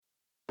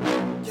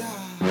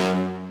What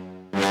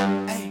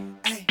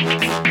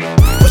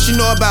you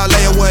know about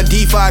layer 1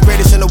 DeFi,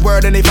 greatest in the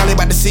world, and they finally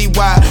about to see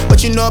why.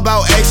 What you know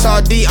about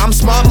XRD, I'm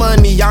smart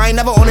money, I ain't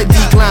never on a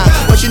decline.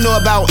 What you know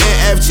about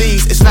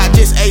NFTs, it's not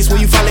just Ace,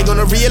 when you finally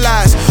gonna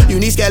realize you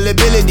need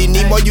scalability,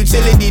 need more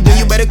utility, then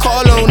you better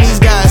call on these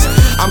guys.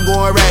 I'm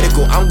going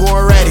radical, I'm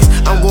going radish,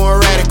 I'm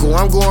going radical,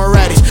 I'm going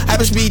radish.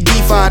 Hyperspeed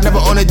DeFi,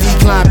 never on a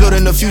decline,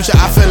 building the future,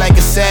 I feel like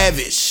a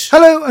savage.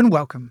 Hello and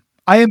welcome.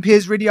 I am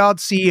Piers Ridyard,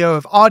 CEO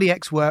of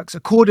RDX Works, a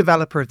core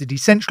developer of the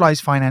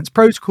decentralized finance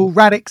protocol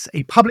Radix,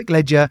 a public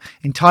ledger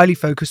entirely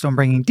focused on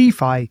bringing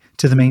DeFi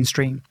to the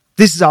mainstream.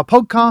 This is our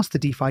podcast, The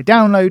DeFi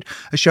Download,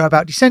 a show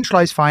about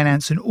decentralized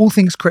finance and all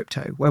things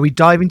crypto, where we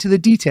dive into the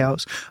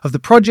details of the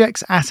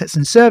projects, assets,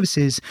 and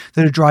services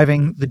that are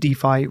driving the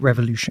DeFi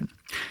revolution.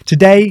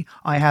 Today,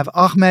 I have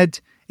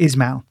Ahmed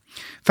Ismail,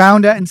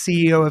 founder and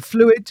CEO of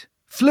FLUID.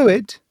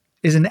 FLUID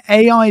is an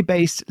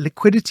AI-based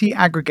liquidity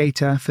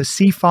aggregator for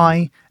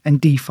CeFi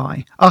and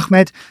DeFi.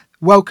 Ahmed,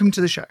 welcome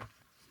to the show.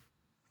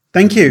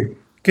 Thank you.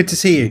 Good to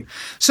see you.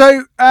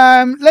 So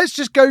let's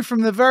just go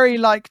from the very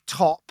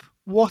top.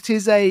 What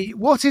is a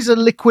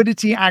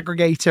liquidity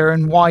aggregator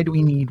and why do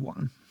we need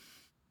one?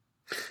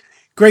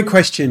 Great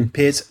question,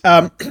 Piers.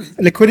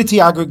 Liquidity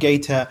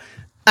aggregator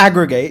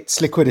aggregates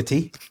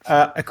liquidity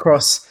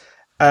across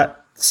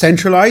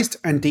centralized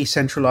and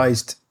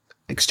decentralized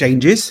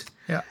exchanges.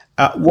 Yeah.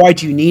 Why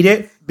do you need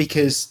it?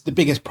 Because the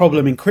biggest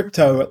problem in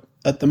crypto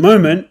at the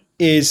moment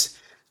is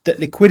that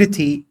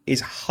liquidity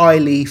is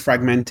highly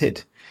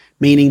fragmented,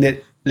 meaning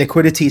that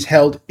liquidity is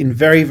held in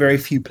very, very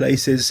few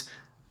places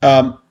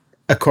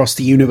across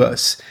the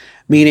universe,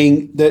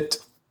 meaning that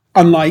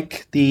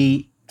unlike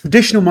the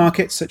traditional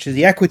markets, such as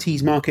the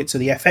equities markets or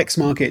the FX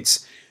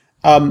markets,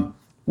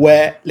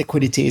 where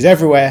liquidity is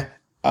everywhere,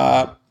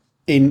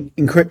 in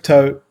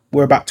crypto,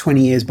 we're about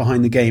 20 years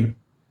behind the game.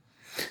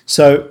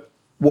 So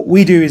what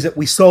we do is that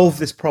we solve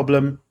this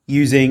problem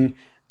using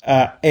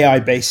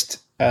AI-based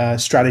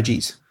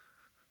strategies.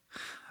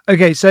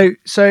 Okay, so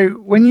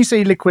when you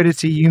say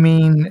liquidity, you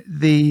mean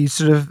the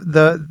sort of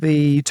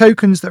the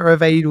tokens that are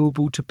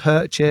available to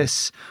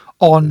purchase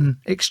on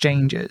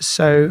exchanges.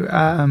 So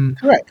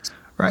correct,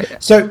 right.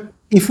 So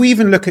if we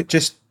even look at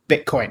just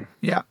Bitcoin,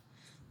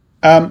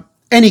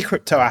 any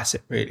crypto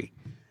asset really.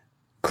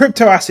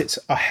 Crypto assets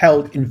are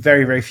held in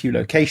very, very few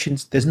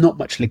locations. There's not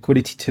much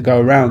liquidity to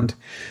go around.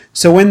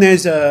 So when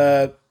there's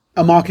a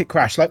market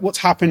crash, like what's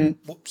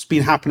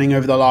been happening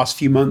over the last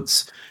few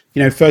months,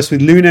 first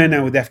with Luna,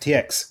 now with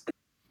FTX.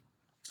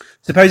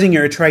 Supposing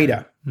you're a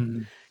trader,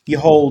 you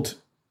hold,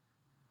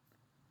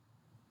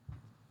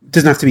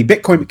 doesn't have to be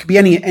Bitcoin, it could be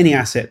any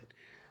asset.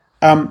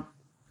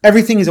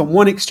 Everything is on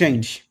one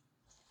exchange.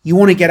 You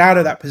want to get out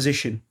of that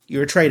position.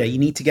 You're a trader, you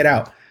need to get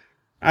out.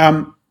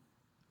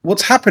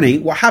 What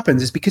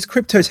happens is because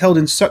crypto is held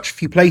in such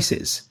few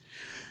places,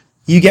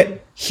 you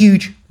get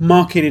huge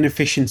market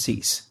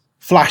inefficiencies,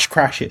 flash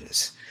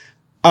crashes.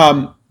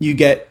 You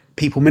get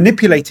people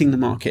manipulating the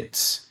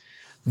markets,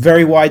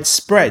 very wide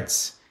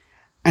spreads,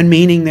 and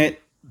meaning that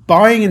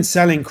buying and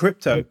selling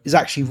crypto is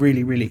actually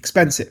really, really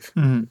expensive.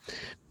 Mm-hmm.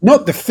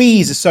 Not the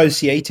fees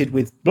associated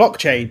with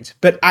blockchains,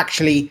 but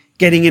actually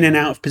getting in and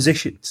out of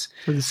positions.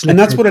 And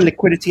that's what a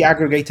liquidity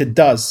aggregator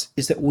does,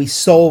 is that we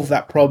solve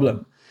that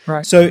problem.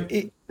 Right. So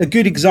a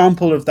good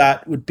example of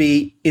that would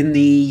be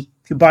if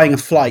you're buying a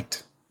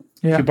flight.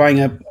 Yeah. If you're buying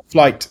a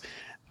flight,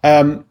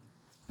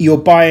 you're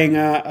buying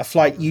a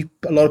flight.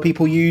 A lot of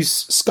people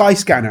use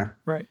Skyscanner.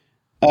 Right.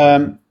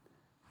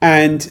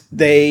 And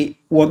they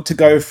want to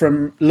go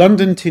from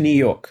London to New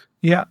York.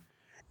 Yeah.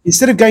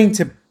 Instead of going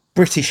to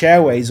British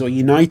Airways or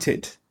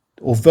United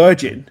or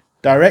Virgin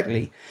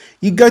directly,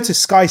 you go to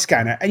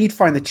Skyscanner and you'd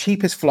find the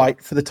cheapest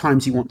flight for the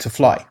times you want to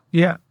fly.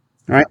 Yeah.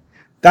 Right.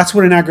 That's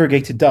what an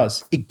aggregator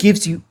does. It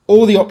gives you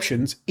all the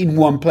options in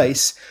one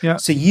place,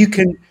 so you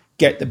can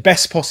get the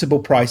best possible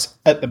price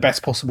at the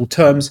best possible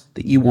terms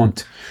that you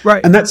want.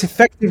 Right. And that's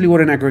effectively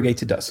what an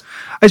aggregator does.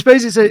 I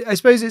suppose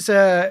it's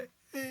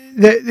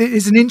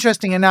an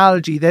interesting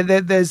analogy.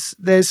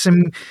 There's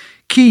some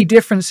key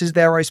differences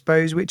there, I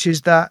suppose, which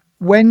is that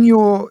when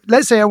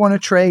let's say I want to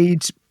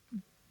trade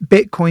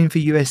Bitcoin for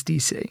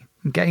USDC,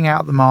 I'm getting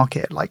out of the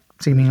market like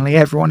seemingly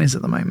everyone is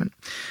at the moment.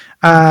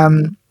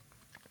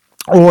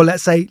 Or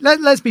let's say,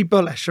 let's be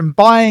bullish and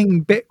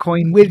buying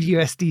Bitcoin with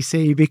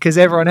USDC because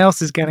everyone else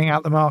is getting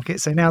out the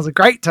market. So now's a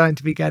great time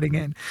to be getting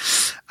in.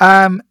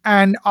 And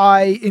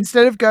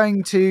instead of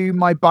going to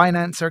my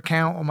Binance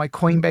account or my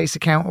Coinbase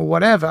account or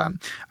whatever,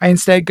 I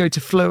instead go to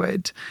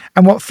FLUID.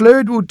 And what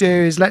FLUID will do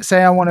is, let's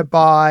say I want to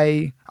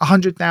buy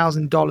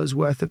 $100,000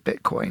 worth of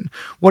Bitcoin.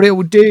 What it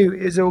will do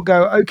is it will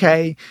go,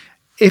 okay,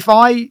 if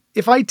I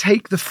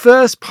take the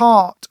first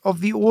part of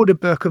the order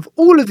book of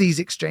all of these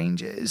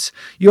exchanges,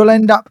 you'll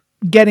end up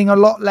getting a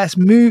lot less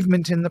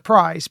movement in the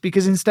price,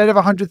 because instead of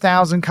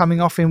 100,000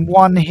 coming off in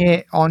one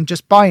hit on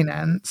just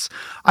Binance,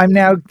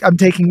 I'm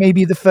taking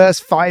maybe the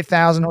first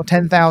 5,000 or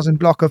 10,000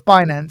 block of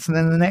Binance, and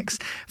then the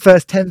next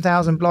first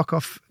 10,000 block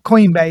off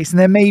Coinbase, and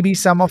then maybe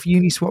some off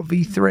Uniswap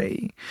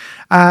v3,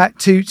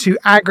 to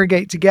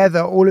aggregate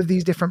together all of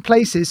these different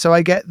places, so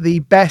I get the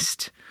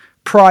best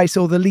price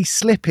or the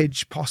least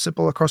slippage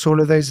possible across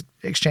all of those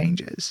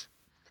exchanges.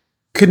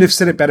 Couldn't have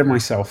said it better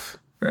myself.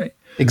 Right.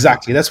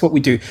 Exactly. That's what we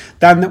do.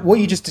 Dan, what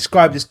you just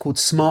described is called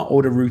smart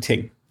order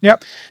routing.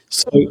 Yep.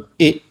 So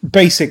it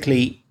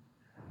basically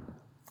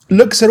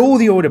looks at all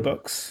the order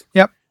books.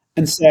 Yep.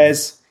 And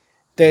says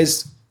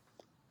there's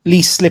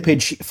least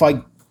slippage if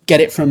I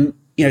get it from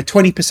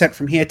 20%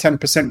 from here,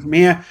 10% from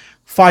here,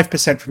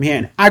 5% from here,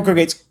 and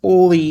aggregates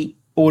all the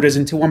orders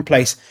into one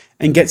place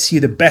and gets you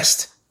the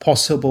best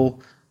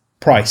possible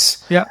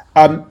price. Yeah.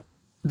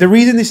 The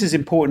reason this is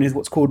important is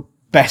what's called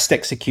best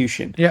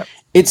execution. Yeah.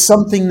 It's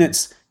something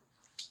that's,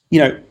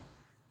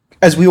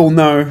 as we all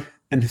know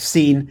and have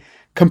seen,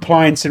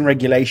 compliance and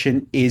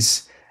regulation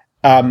is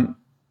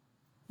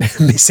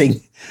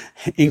missing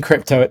in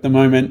crypto at the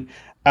moment.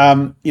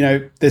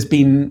 There's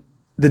been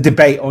the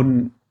debate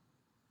on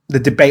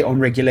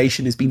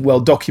regulation has been well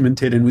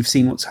documented, and we've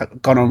seen what's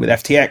gone on with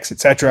FTX,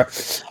 etc.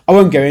 I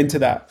won't go into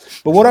that,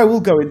 but what I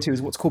will go into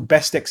is what's called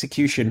best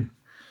execution.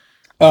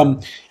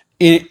 A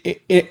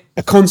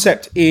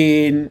concept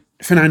in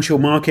financial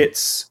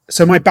markets.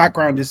 So my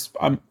background is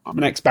I'm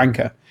an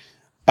ex-banker.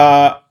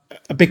 A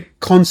big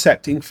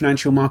concept in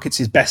financial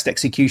markets is best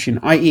execution,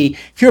 i.e.,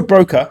 if you're a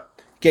broker,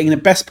 getting the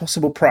best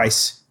possible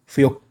price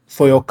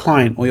for your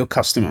client or your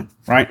customer,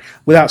 right?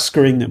 Without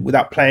screwing them,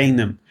 without playing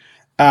them.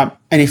 And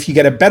if you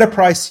get a better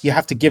price, you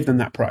have to give them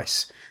that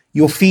price.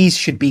 Your fees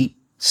should be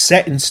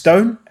set in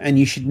stone, and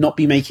you should not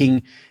be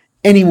making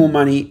any more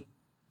money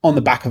on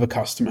the back of a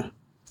customer,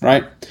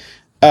 right?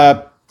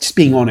 Just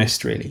being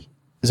honest, really,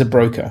 as a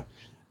broker.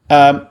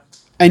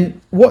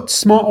 And what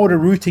smart order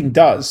routing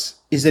does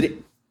is that it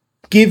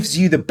gives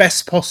you the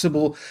best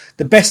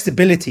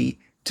ability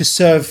to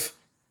serve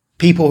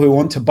people who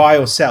want to buy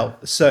or sell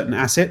a certain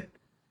asset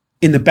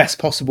in the best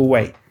possible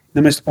way,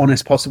 the most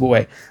honest possible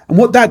way. And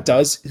what that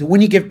does is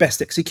when you give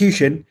best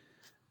execution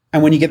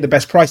and when you get the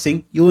best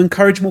pricing, you'll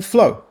encourage more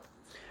flow.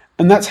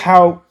 And that's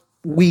how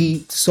we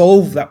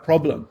solve that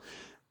problem.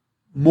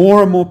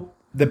 More and more,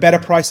 the better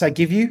price I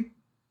give you,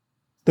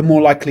 the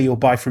more likely you'll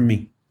buy from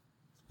me.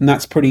 And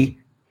that's pretty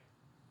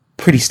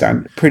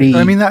standard.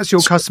 I mean, that's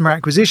your customer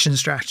acquisition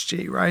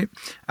strategy, right?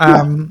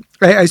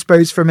 I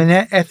suppose from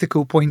an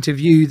ethical point of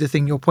view, the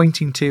thing you're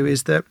pointing to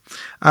is that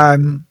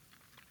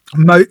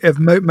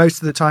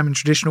most of the time in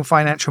traditional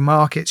financial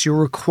markets, you're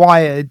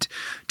required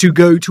to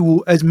go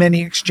to as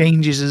many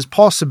exchanges as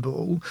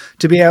possible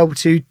to be able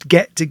to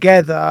get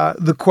together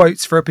the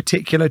quotes for a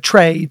particular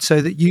trade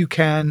so that you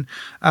can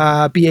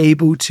be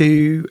able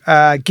to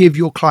give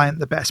your client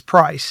the best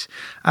price.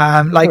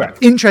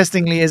 Correct.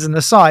 Interestingly, as an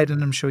aside,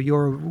 and I'm sure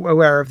you're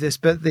aware of this,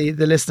 but the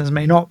listeners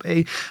may not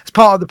be, as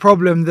part of the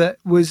problem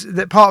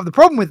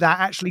with that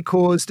actually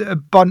caused a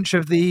bunch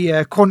of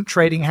the quant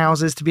trading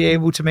houses to be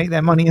able to make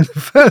their money in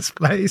the first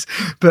place,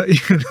 but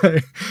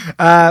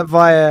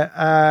via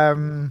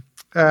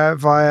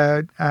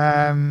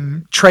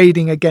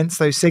trading against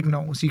those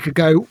signals. You could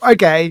go,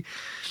 okay,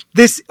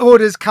 this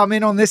order's come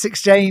in on this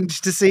exchange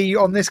to see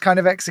on this kind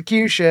of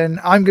execution.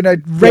 I'm going to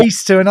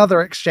race to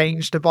another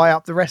exchange to buy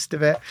up the rest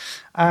of it,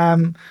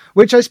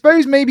 which I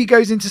suppose maybe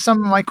goes into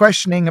some of my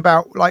questioning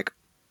about,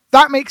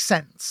 that makes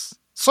sense.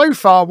 So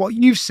far, what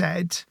you've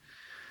said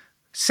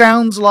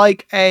sounds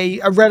like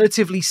a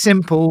relatively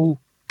simple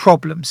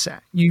problem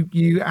set.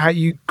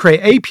 You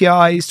create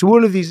APIs to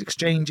all of these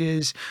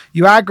exchanges.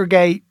 You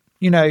aggregate,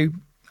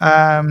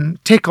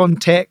 tick on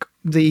tick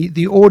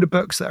the order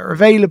books that are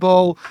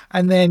available,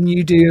 and then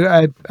you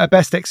do a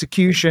best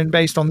execution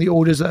based on the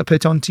orders that are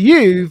put onto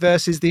you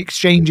versus the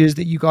exchanges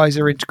that you guys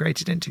are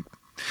integrated into.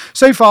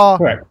 So far,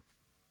 correct.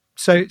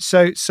 So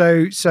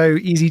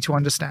easy to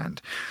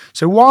understand.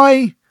 So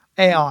why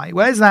AI?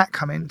 Where does that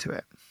come into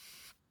it?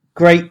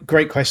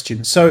 Great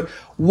question. So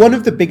one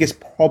of the biggest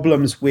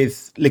problems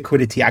with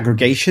liquidity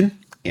aggregation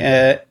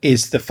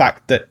is the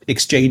fact that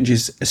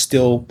exchanges are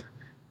still,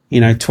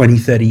 20,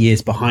 30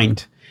 years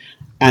behind.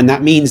 And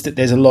that means that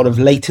there's a lot of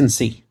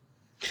latency.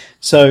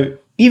 So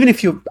even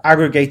if you're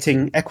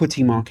aggregating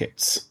equity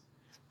markets,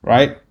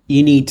 right,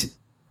 you need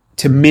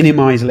to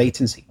minimize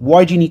latency.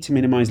 Why do you need to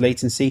minimize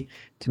latency?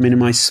 To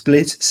minimize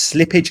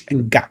slippage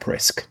and gap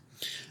risk.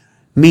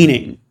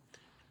 Meaning,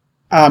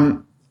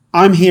 I'm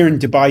here in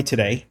Dubai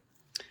today,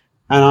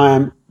 and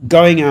I'm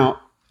going out,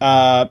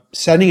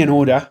 sending an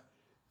order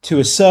to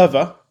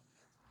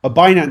a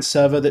Binance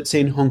server that's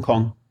in Hong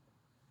Kong.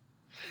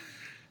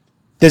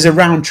 There's a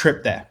round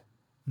trip there.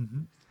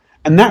 Mm-hmm.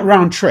 And that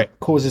round trip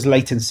causes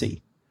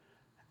latency.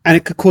 And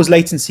it could cause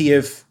latency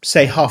of,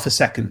 say, half a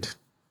second,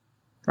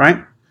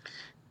 right?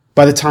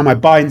 By the time I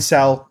buy and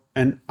sell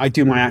and I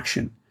do my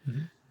action.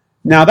 Mm-hmm.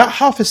 Now, that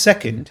half a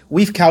second,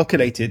 we've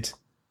calculated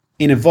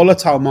in a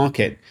volatile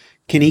market,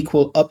 can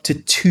equal up to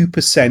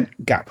 2%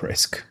 gap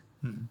risk.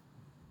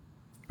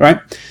 Right?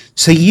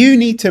 So you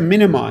need to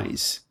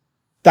minimize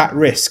that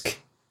risk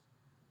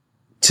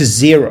to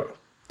zero.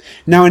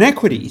 Now, in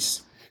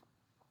equities,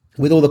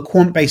 with all the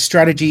quant-based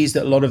strategies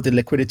that a lot of the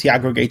liquidity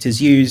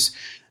aggregators use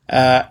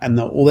and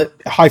all the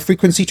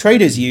high-frequency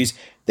traders use,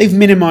 they've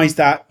minimized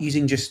that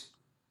using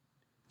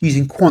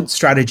quant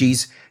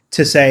strategies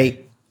to say,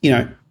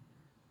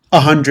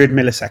 100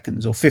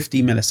 milliseconds or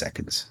 50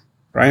 milliseconds,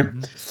 right?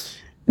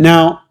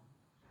 Now,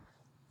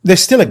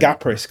 there's still a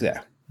gap risk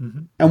there.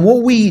 And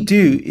what we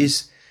do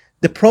is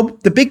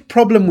the big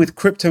problem with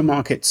crypto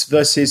markets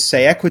versus,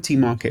 say, equity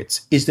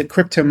markets is that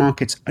crypto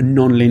markets are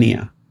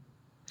non-linear.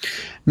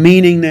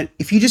 Meaning that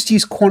if you just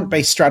use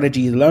quant-based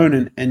strategy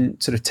alone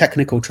and sort of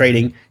technical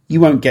trading,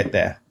 you won't get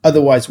there.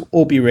 Otherwise, we'll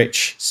all be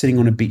rich sitting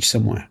on a beach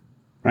somewhere,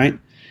 right?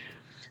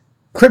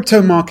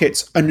 Crypto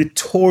markets are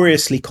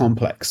notoriously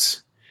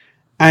complex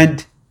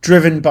and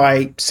driven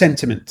by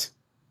sentiment,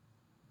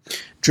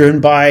 driven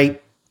by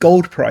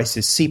gold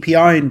prices,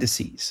 CPI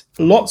indices,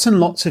 lots and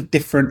lots of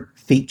different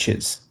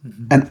features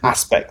and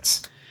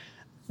aspects.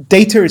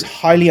 Data is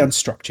highly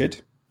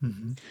unstructured.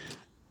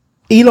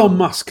 Elon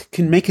Musk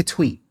can make a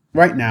tweet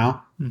right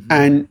now,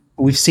 and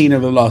we've seen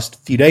over the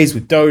last few days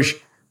with Doge,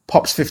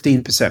 pops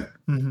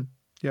 15%.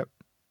 Yep.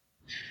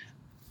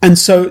 And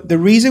so the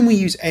reason we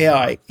use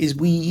AI is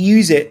we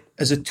use it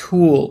as a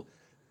tool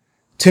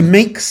to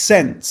make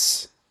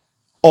sense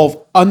of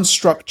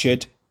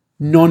unstructured,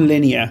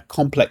 non-linear,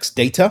 complex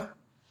data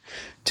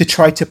to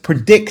try to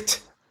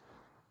predict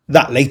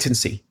that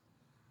latency,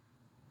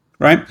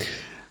 right?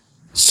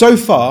 So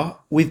far,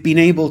 we've been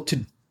able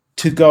to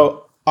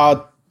go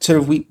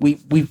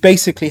we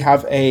basically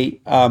have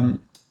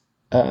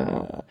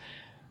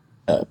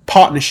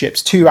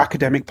partnerships, two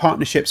academic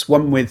partnerships,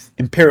 one with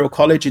Imperial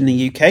College in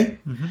the UK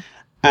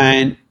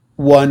and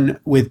one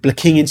with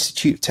Blekinge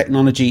Institute of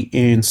Technology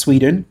in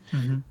Sweden,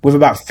 with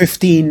about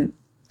 15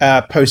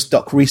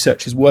 postdoc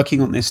researchers working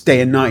on this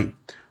day and night,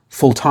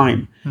 full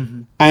time.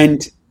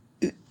 And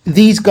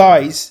these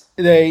guys,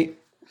 they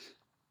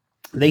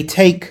make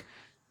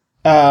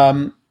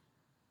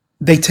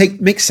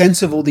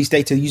sense of all these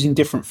data using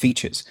different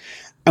features.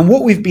 And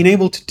what we've been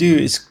able to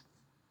do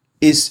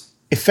is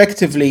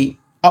effectively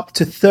up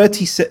to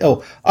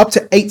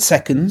 8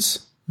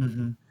 seconds,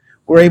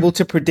 we're able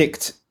to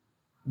predict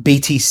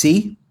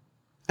BTC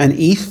and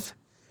ETH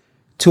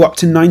to up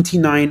to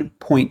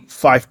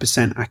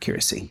 99.5%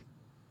 accuracy.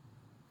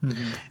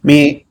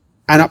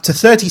 And up to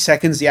 30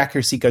 seconds, the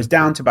accuracy goes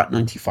down to about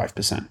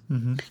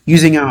 95%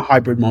 using our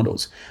hybrid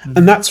models.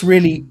 And that's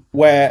really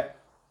where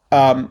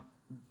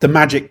the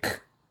magic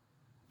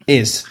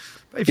is.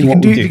 If you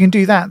can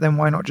do that, then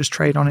why not just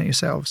trade on it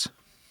yourselves?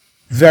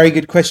 Very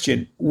good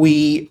question.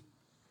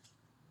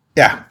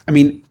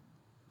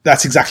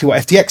 That's exactly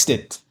what FTX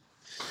did.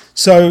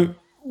 So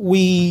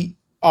we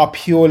are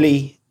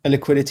purely a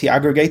liquidity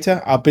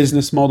aggregator. Our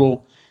business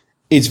model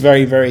is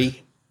very,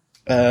 very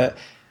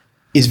FTX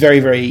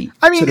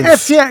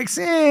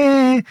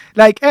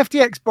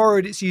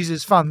borrowed its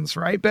users' funds,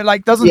 right? But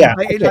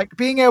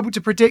being able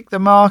to predict the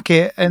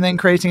market and then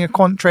creating a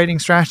quant trading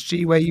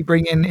strategy where you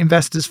bring in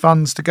investors'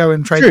 funds to go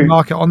and trade the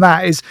market on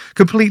that is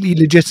completely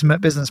legitimate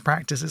business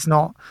practice. It's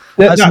not.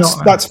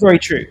 That's very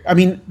true. I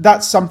mean,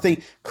 that's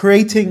something.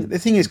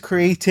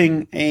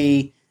 Creating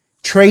a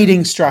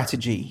trading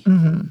strategy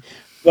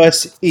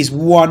is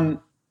one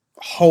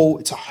whole.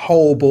 It's a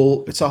whole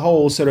ball. It's a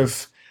whole sort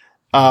of.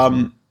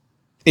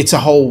 It's a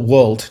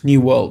whole new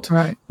world.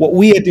 Right. What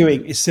we are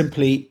doing is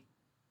simply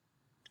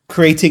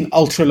creating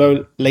ultra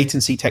low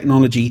latency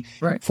technology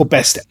for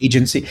best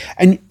agency.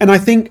 And I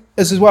think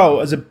as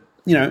well as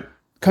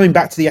coming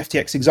back to the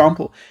FTX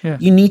example,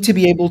 you need to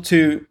be able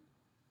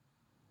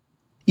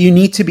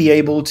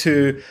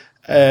to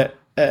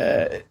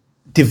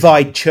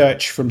divide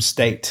church from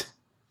state.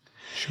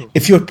 Sure.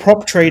 If you're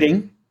prop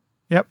trading,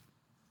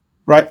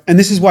 right, and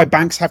this is why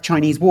banks have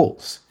Chinese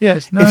walls.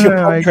 Yes,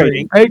 I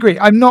agree.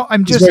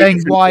 I'm just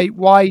saying why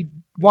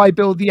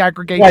build the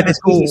aggregator? Why this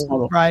business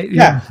model? Right.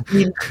 Yeah. I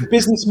mean, the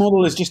business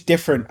model is just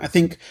different. I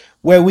think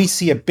where we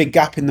see a big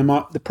gap in the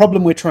market, the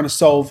problem we're trying to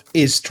solve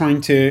is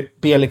trying to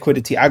be a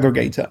liquidity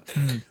aggregator.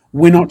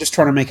 We're not just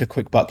trying to make a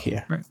quick buck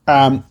here. Right.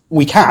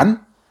 We can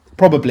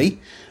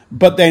probably,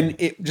 but then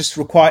it just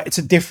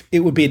it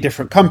would be a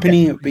different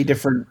company. It would be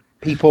different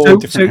people.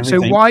 So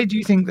why do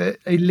you think that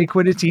a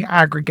liquidity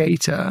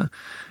aggregator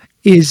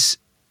is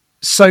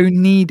so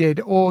needed,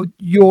 or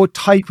your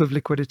type of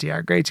liquidity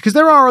aggregator? Because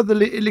there are other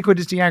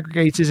liquidity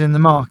aggregators in the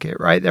market,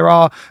 right? There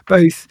are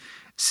both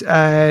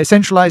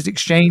centralized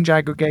exchange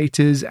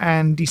aggregators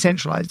and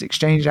decentralized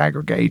exchange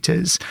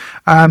aggregators.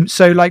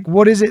 So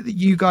what is it that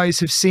you guys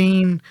have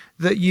seen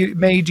that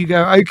made you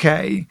go,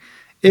 okay,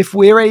 if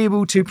we're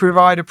able to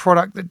provide a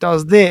product that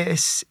does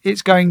this,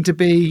 it's going to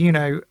be,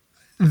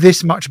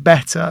 this much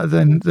better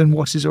than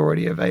what is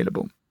already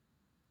available?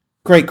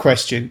 Great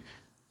question.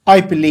 I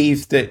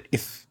believe that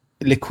if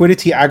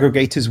liquidity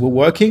aggregators were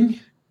working,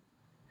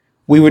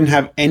 we wouldn't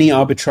have any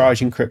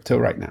arbitrage in crypto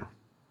right now.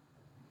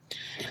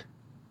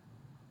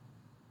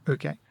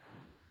 Okay.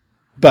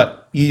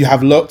 But you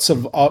have lots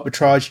of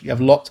arbitrage. You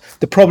have lots.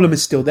 The problem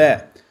is still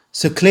there.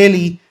 So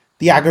clearly,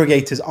 the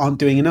aggregators aren't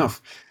doing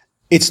enough.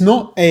 It's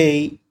not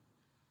a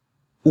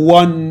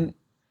one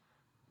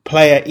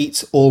player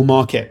eats all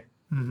market.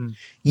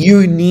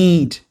 You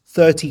need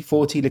 30,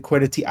 40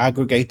 liquidity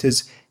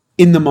aggregators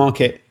in the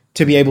market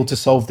to be able to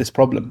solve this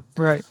problem.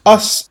 Right.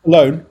 Us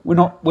alone,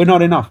 we're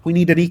not enough. We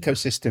need an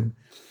ecosystem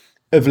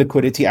of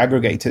liquidity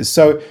aggregators.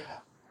 So,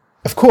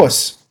 of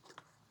course,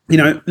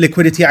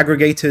 liquidity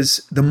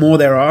aggregators, the more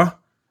there are,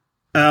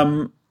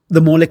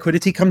 the more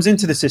liquidity comes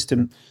into the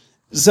system.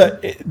 So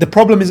the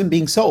problem isn't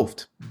being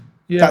solved.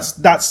 Yeah.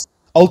 That's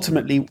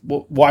ultimately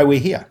why we're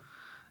here.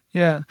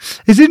 Yeah.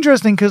 It's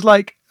interesting because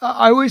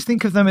I always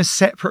think of them as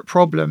separate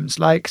problems.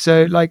 Like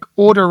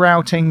order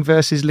routing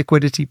versus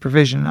liquidity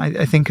provision.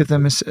 I think of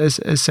them as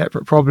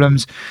separate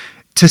problems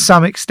to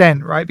some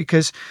extent, right?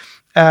 Because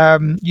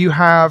you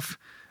have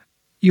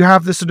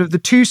the sort of the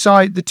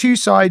two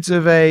sides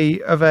of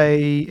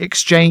a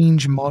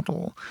exchange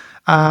model.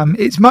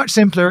 It's much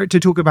simpler to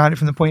talk about it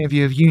from the point of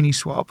view of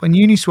Uniswap. On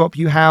Uniswap,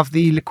 you have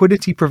the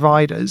liquidity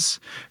providers,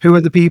 who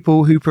are the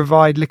people who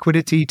provide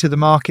liquidity to the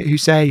market, who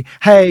say,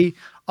 hey,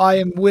 I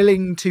am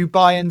willing to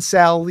buy and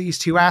sell these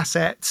two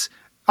assets.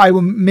 I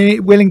am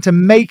willing to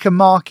make a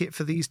market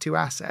for these two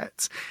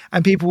assets,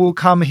 and people will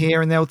come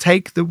here and they'll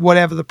take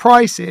whatever the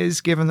price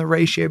is given the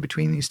ratio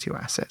between these two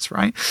assets,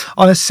 right?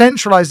 On a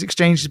centralized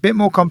exchange, it's a bit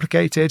more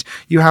complicated.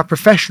 You have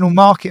professional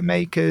market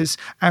makers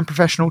and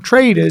professional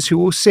traders who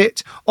will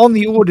sit on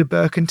the order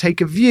book and take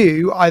a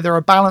view, either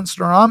a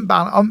balanced or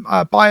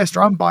biased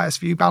or unbiased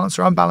view, balanced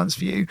or unbalanced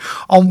view,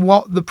 on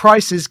what the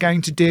price is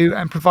going to do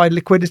and provide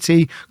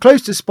liquidity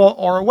close to spot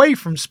or away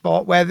from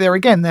spot, where they're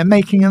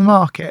making a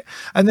market.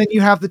 And then you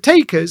have the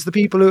takers, the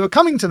people who are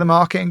coming to the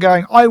market and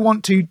going, I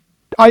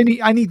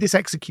need this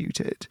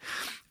executed.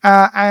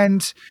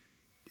 And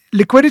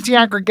liquidity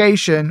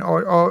aggregation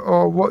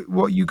or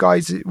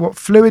what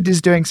Fluid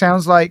is doing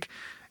sounds like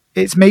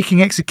it's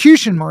making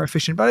execution more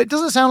efficient, but it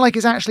doesn't sound like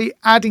it's actually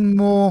adding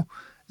more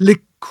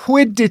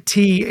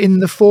liquidity in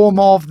the form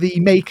of the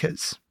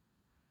makers.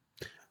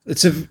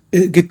 It's a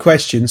good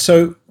question.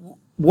 So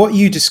what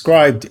you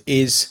described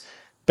is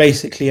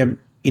basically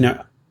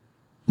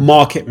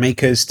market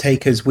makers,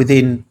 takers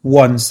within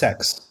one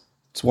CEX.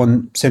 It's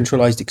one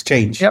centralized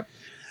exchange. Yep.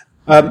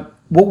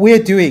 What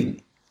we're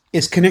doing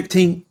is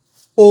connecting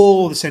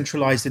all the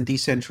centralized and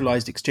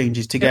decentralized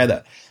exchanges together.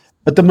 Yep.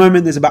 At the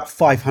moment, there's about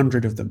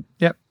 500 of them.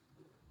 Yep.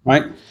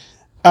 Right.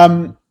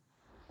 And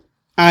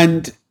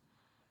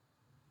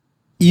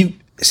in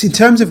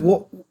terms of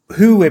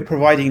who we're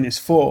providing this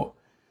for,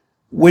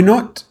 we've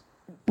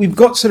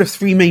got sort of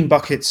three main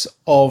buckets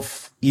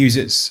of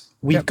users.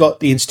 We've got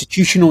the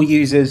institutional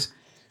users,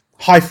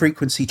 high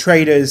frequency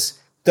traders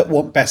that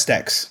want best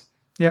X,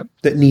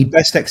 that need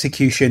best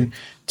execution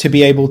to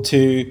be able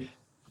to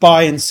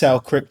buy and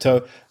sell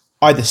crypto,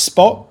 either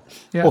spot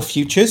or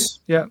futures,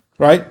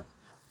 right,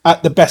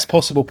 at the best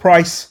possible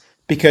price,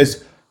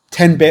 because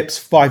 10 bips,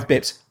 5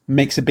 bips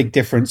makes a big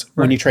difference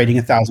when you're trading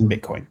 1,000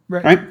 Bitcoin,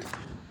 right?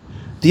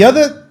 The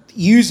other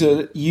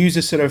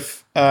user sort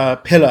of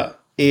pillar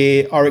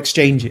are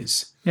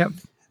exchanges. Yep.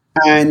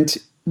 And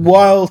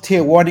while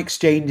tier one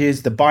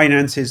exchanges, the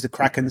Binances, the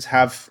Krakens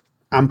have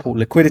ample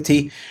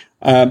liquidity.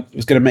 I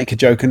was going to make a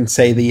joke and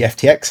say the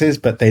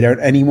FTXs, but they don't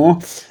anymore.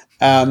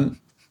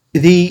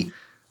 The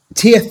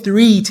tier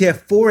 3, tier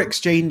 4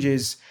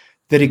 exchanges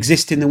that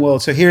exist in the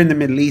world. So here in the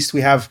Middle East,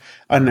 we have,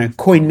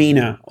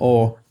 CoinMina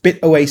or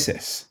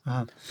BitOasis.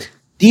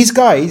 These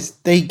guys,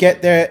 they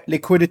get their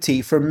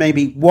liquidity from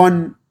maybe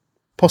one,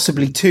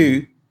 possibly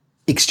two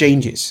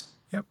exchanges.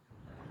 Yep.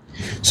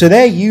 So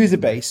their user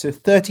base, so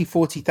 30,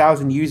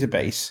 40,000 user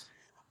base,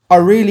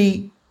 are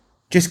really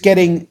just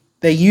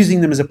they're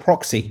using them as a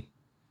proxy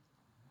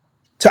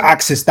to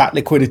access that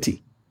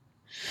liquidity.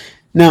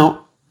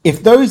 Now,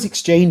 if those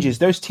exchanges,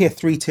 those tier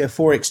 3, tier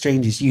 4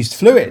 exchanges used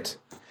Fluid,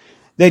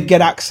 they'd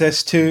get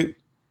access to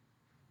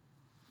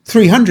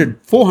 300,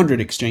 400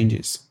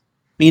 exchanges,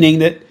 meaning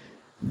that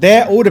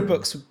their order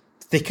books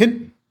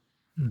thicken,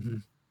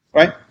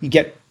 right? You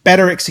get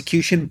better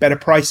execution, better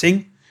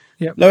pricing,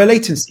 lower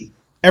latency.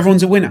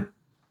 Everyone's a winner.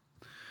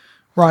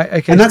 Right.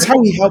 Okay. And that's how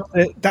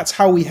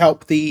we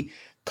help the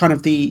kind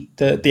of the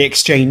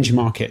exchange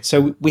market.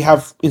 So we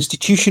have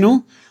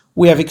institutional,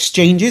 we have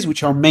exchanges,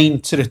 which are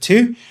main sort of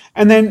two.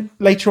 And then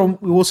later on,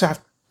 we also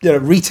have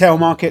retail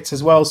markets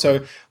as well.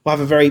 So we'll have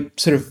a very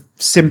sort of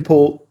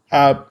simple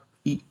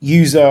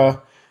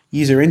user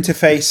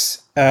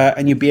interface,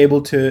 and you'll be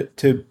able to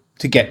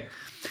get.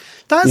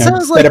 That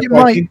sounds like it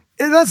might.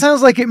 That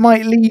sounds like it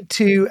might lead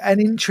to an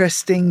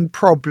interesting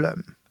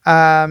problem.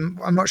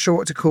 I'm not sure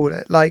what to call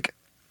it. Like,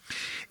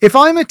 if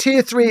I'm a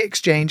tier 3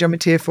 exchange, I'm a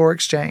tier 4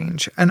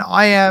 exchange, and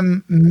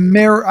I'm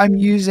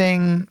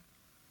using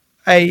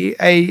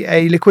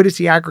a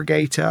liquidity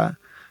aggregator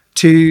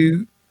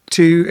to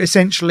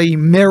essentially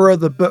mirror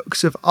the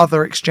books of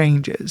other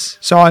exchanges.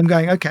 So I'm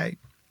going, okay,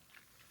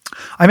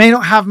 I may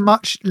not have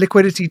much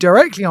liquidity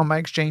directly on my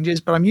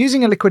exchanges, but I'm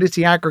using a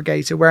liquidity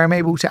aggregator where I'm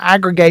able to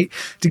aggregate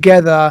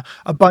together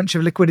a bunch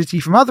of liquidity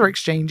from other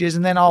exchanges,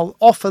 and then I'll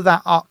offer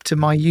that up to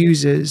my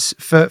users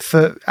for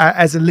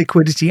as a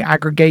liquidity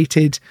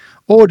aggregated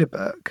order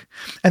book.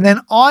 And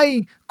then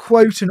I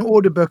quote an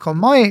order book on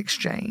my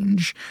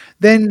exchange.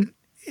 Then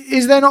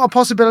is there not a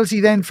possibility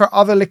then for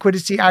other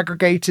liquidity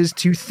aggregators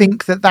to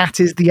think that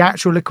that is the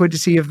actual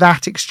liquidity of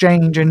that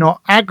exchange and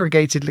not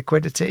aggregated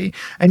liquidity?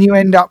 And you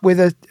end up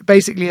with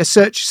basically a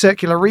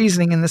circular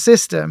reasoning in the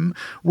system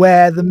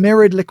where the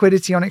mirrored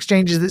liquidity on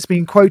exchanges that's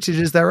being quoted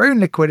as their own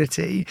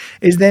liquidity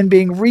is then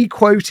being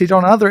re-quoted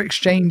on other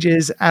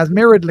exchanges as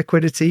mirrored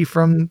liquidity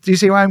from... Do you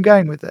see where I'm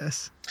going with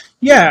this?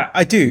 Yeah,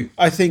 I do.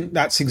 I think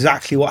that's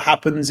exactly what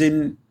happens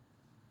in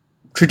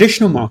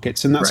traditional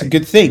markets, and that's a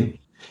good thing.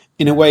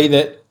 In a way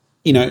that,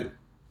 you know,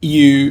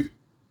 it's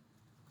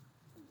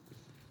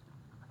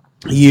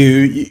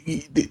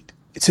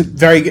a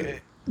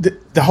very,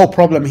 the whole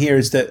problem here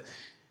is that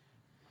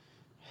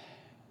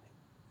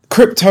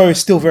crypto is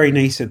still very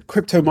nascent.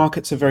 Crypto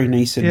markets are very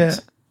nascent. Yeah.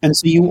 And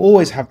so you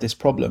always have this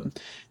problem.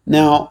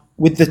 Now,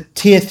 with the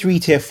tier 3,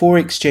 tier 4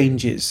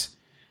 exchanges,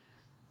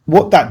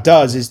 what that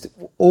does is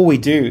all we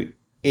do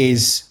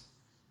is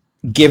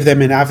give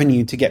them an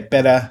avenue to get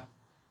better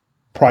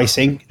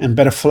pricing and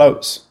better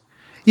flows.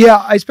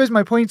 Yeah, I suppose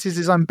my point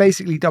is I'm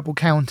basically double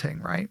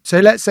counting, right? So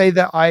let's say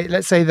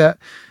that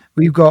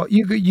we've got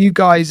you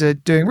guys are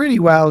doing really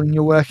well and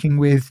you're working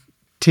with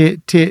tier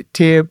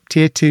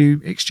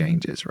 2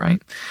 exchanges,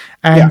 right?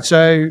 And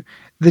so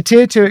the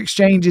tier 2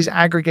 exchange is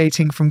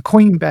aggregating from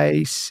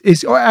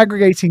Coinbase, or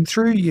aggregating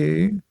through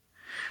you,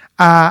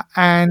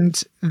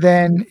 and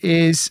then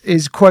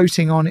is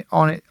quoting on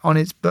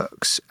its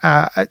books,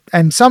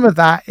 and some of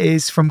that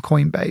is from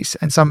Coinbase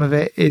and some of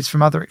it is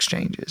from other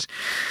exchanges.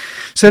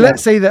 So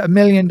let's say that $1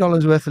 million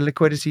worth of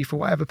liquidity for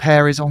whatever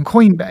pair is on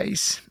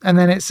Coinbase, and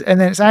then it's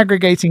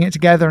aggregating it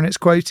together and it's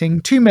quoting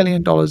 $2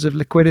 million of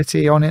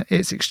liquidity on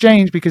its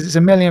exchange because it's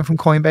 $1 million from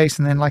Coinbase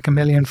and then like $1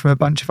 million from a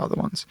bunch of other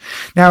ones.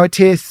 Now a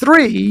tier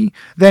 3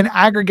 then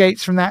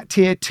aggregates from that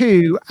tier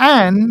 2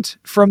 and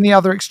from the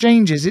other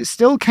exchanges. It's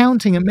still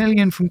counting $1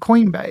 million from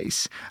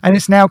Coinbase and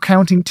it's now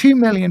counting $2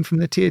 million from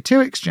the tier 2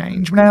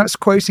 exchange. Now it's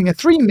quoting a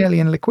 $3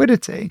 million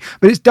liquidity,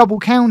 but it's double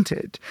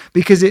counted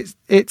because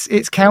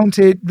it's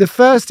counted. The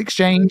first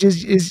exchange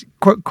is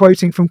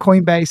quoting from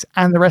Coinbase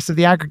and the rest of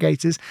the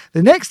aggregators.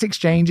 The next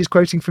exchange is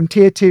quoting from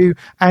tier 2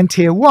 and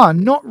tier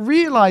 1, not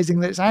realizing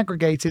that it's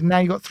aggregated. And now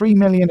you've got 3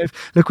 million of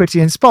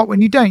liquidity in spot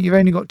when you don't. You've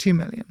only got 2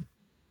 million.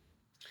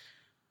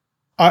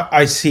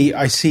 I see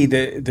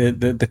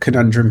the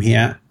conundrum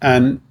here,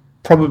 and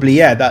probably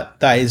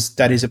that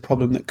is a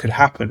problem that could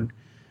happen.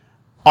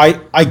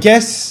 I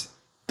guess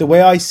the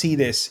way I see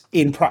this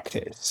in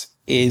practice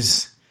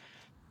is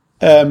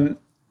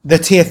the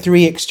tier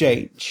 3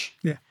 exchange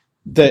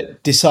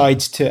that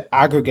decides to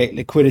aggregate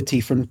liquidity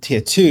from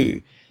tier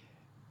 2,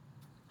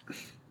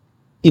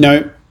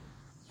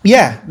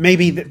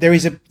 maybe there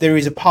is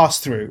a pass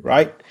through,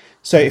 right?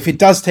 So if it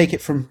does take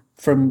it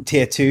from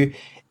tier 2,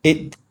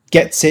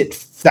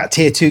 that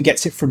tier 2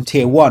 gets it from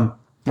tier 1,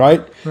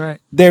 right? Right.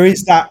 There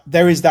is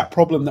that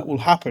problem that will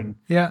happen.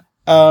 Yeah.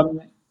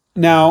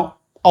 Now,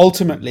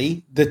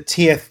 ultimately, the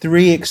tier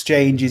 3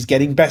 exchange is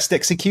getting best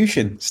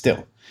execution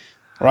still,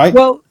 right?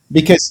 Well,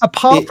 because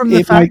apart from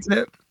the fact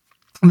that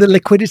the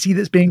liquidity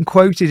that's being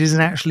quoted isn't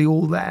actually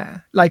all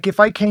there. Like if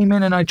I came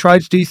in and I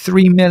tried to do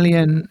 3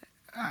 million,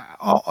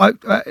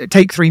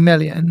 take 3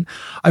 million,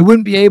 I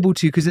wouldn't be able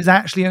to because there's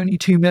actually only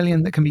 2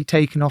 million that can be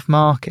taken off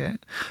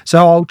market. So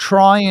I'll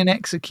try and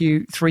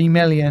execute 3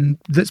 million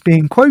that's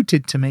being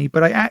quoted to me,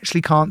 but I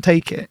actually can't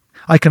take it.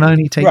 I can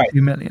only take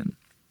 2 million.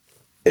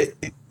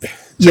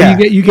 So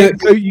you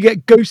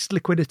get ghost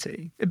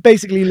liquidity,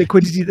 basically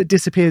liquidity that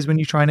disappears when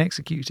you try and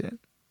execute it.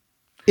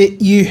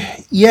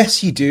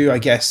 Yes, you do, I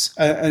guess,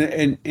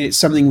 and it's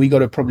something we got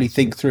to probably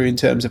think through in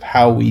terms of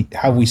how we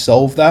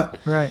solve that,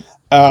 right?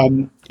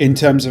 In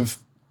terms of,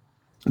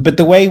 but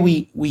the way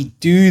we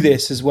do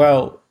this as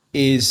well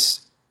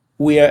is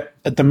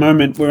at the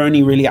moment we're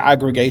only really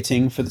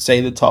aggregating for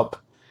the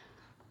top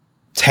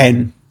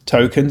 10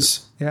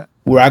 tokens. Yeah,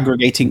 we're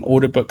aggregating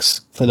order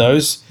books for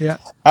those. Yeah,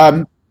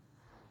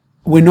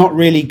 we're not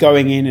really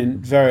going in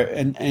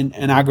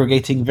and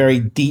aggregating very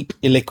deep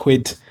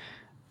illiquid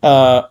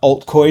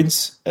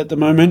altcoins at the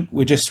moment.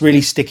 We're just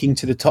really sticking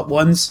to the top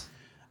ones,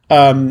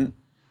 and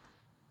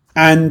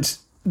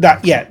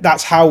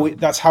that's how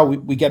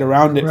we get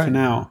around it for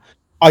now.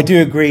 I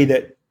do agree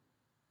that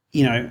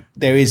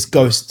there is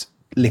ghost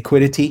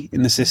liquidity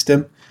in the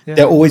system. Yeah.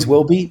 There always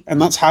will be,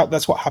 and that's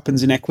what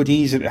happens in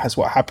equities, and it has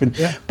what happened.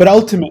 Yeah. But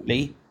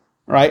ultimately,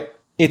 right,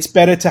 it's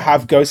better to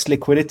have ghost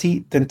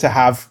liquidity than to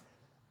have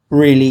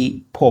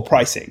really poor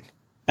pricing.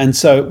 And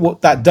so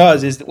what that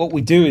does is that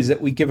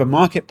we give a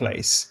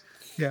marketplace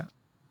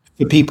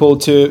for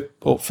people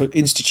or for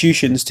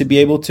institutions to be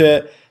able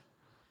to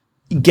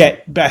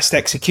get best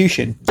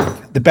execution,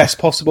 the best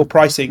possible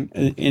pricing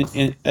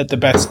at the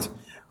best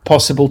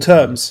possible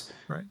terms.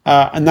 Right.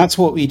 And that's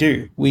what we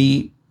do.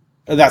 We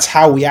that's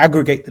how we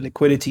aggregate the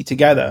liquidity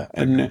together,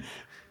 and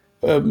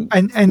we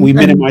and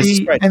minimize the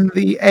spread.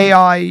 the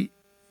AI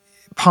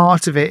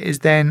part of it is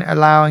then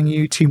allowing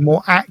you to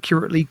more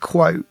accurately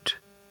quote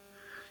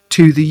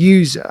to the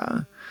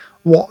user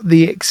what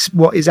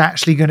is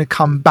actually going to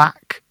come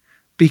back,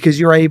 because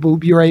you're able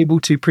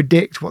to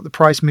predict what the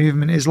price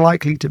movement is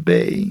likely to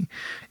be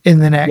in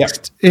the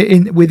next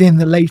within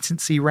the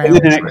latency round.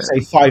 Within the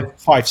next, say,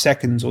 5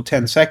 seconds or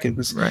 10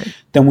 seconds, right?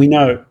 Then we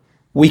know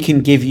we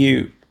can give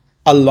you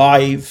a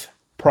live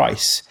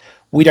price.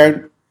 We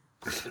don't,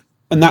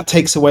 and that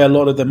takes away a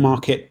lot of the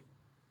market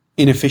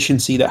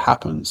inefficiency that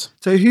happens.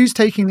 So who's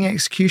taking the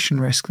execution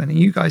risk then? Are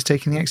you guys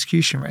taking the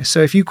execution risk?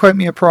 So if you quote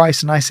me a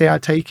price and I say I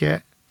take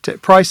it,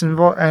 price and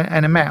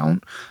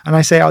amount, and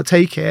I say I'll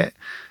take it,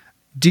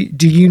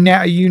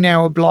 are you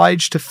now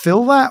obliged to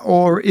fill that,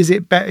 or is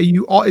it better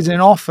is it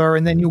an offer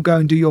and then you'll go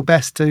and do your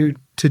best to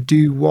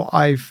do what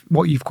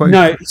you've quoted?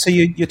 No, so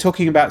you're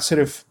talking about sort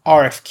of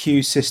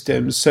RFQ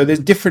systems. So there's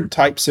different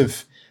types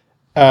of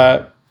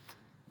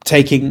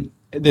taking.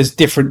 There's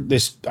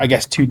I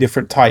guess 2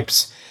 different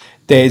types.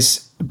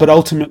 But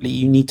ultimately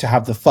you need to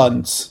have the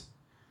funds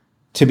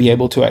to be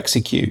able to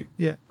execute.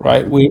 Yeah.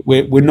 Right.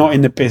 We're not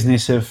in the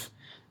business of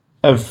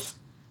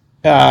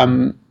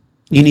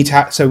you need to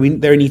have,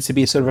 there needs to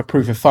be a sort of a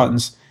proof of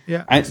funds.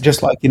 Yeah. And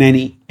just like in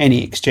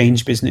any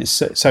exchange business.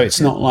 So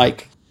it's not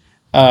like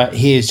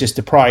here's just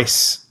a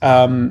price,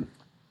 and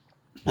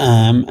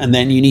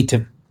then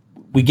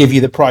we give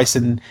you the price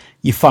and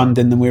you fund,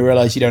 and then we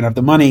realize you don't have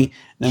the money,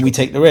 and then we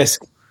take the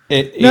risk.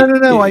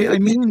 No. I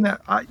mean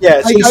that. I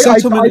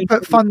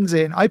put funds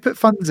in. I put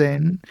funds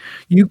in.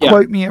 You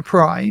quote me a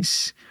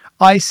price.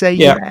 I say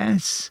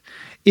yes.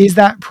 Is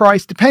that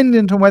price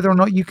dependent on whether or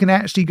not you can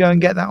actually go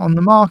and get that on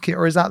the market,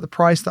 or is that the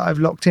price that I've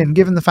locked in,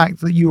 given the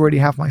fact that you already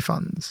have my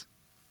funds?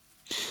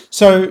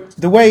 So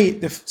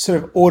the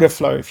sort of order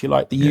flow, if you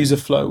like, the user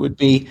flow would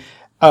be,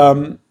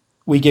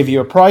 we give you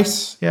a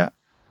price. Yeah.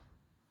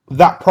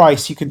 That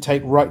price you can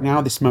take right now,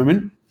 this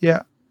moment.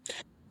 Yeah.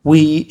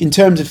 In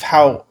terms of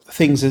how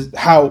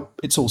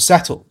it's all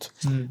settled,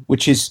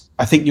 which is,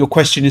 I think your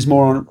question is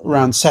more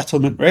around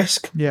settlement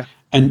risk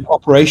and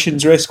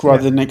operations risk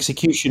rather than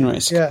execution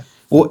risk. Yeah.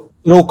 Well,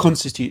 it all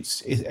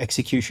constitutes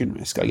execution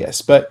risk, I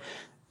guess. But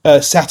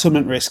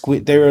settlement risk,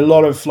 there are a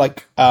lot of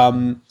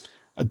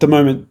at the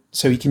moment,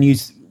 so we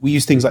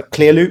use things like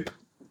Clearloop,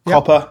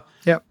 Copper,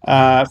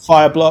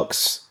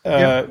 Fireblocks.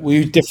 We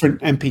use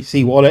different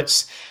MPC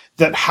wallets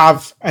that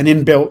have an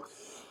inbuilt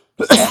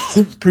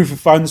proof of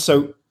funds.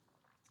 So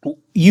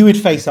you would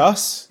face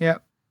us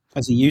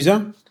as a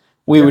user.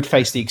 We would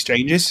face the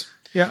exchanges.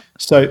 Yeah.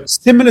 So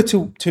similar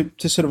to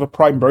sort of a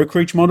prime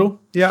brokerage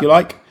model, if you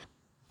like.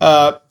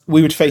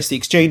 We would face the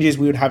exchanges.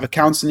 We would have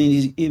accounts in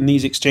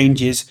these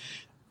exchanges.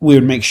 We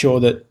would make sure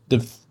that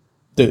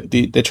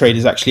the trade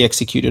is actually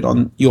executed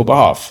on your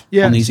behalf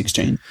on these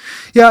exchanges.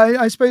 Yeah,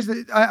 I suppose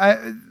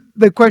that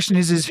the question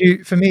is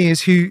who, for me,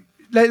 is who.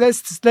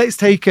 Let's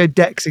take a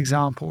DEX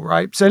example,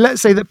 right? So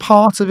let's say that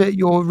part of it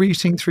you're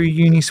routing through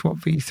Uniswap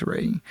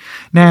v3.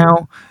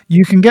 Now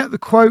you can get the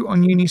quote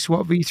on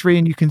Uniswap v3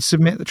 and you can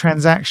submit the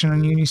transaction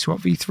on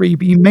Uniswap v3,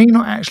 but you may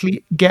not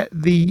actually get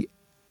the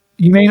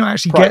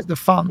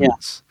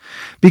funds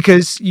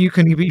because you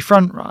can be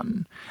front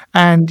run,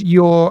 and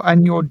your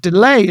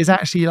delay is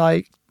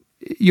actually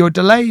your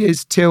delay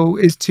is to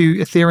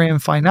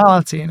Ethereum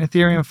finality, and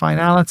Ethereum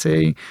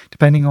finality,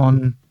 depending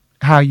on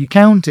how you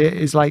count it,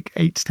 is 8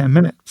 to 10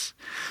 minutes.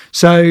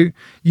 So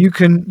you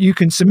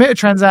can submit a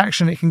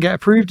transaction, it can get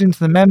approved into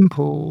the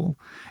mempool,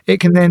 it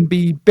can then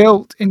be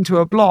built into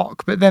a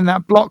block, but then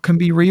that block can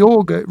be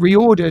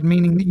reordered,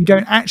 meaning that you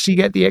don't actually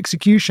get the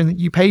execution that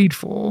you paid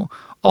for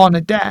on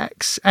a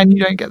DEX, and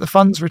you don't get the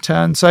funds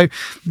returned. So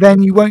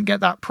then you won't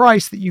get that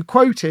price that you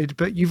quoted,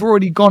 but you've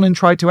already gone and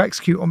tried to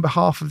execute on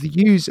behalf of the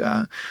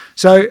user.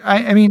 So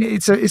I mean,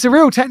 it's a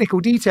real technical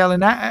detail,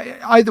 and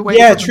either way,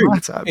 it doesn't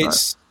matter.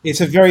 It's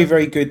a very,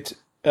 very good,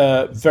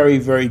 very,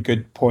 very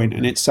good point,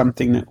 and it's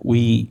something that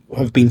we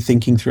have been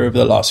thinking through over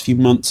the last few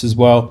months as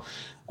well,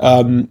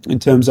 in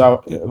terms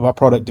of our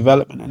product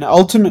development. And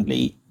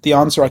ultimately, the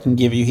answer I can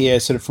give you here,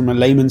 sort of from a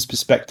layman's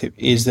perspective,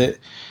 is that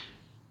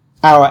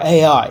our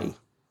AI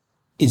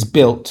is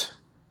built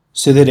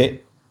so that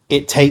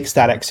it takes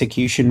that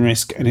execution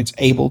risk, and it's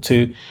able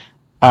to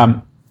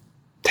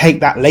take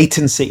that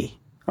latency,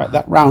 right,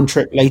 that round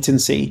trip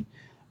latency,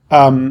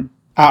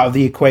 out of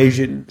the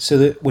equation, so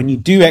that when you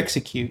do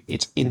execute,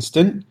 it's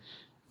instant.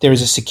 There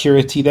is a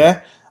security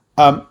there.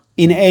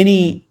 In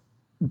any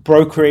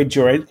brokerage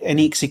or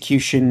any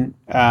execution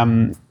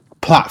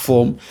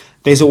platform,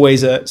 there's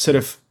always a sort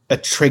of a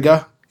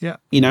trigger. Yeah.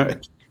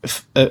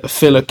 A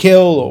fill or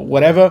kill or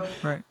whatever.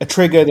 Right. A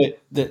trigger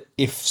that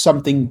if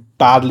something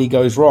badly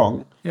goes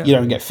wrong, you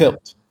don't get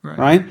filled.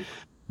 Right.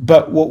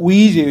 But what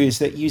we do is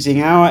that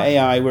using our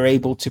AI, we're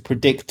able to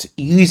predict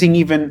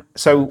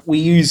so we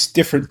use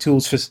different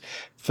tools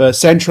for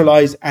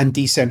centralized and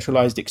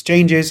decentralized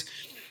exchanges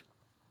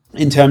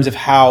in terms of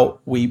how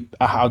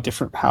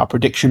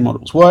prediction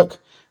models work.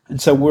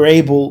 And so we're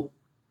able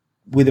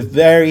with a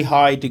very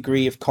high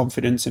degree of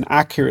confidence and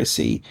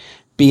accuracy,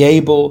 be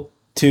able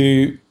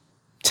to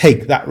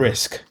take that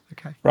risk,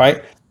 Okay.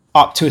 right?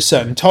 Up to a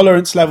certain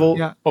tolerance level.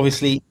 Yeah.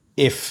 Obviously,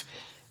 if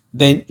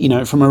then,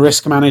 from a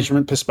risk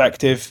management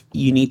perspective,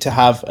 you need to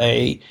have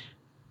a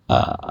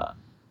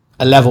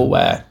level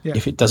where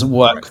if it doesn't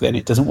work, then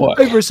it doesn't work.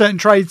 Over a certain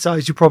trade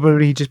size, you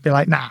probably just be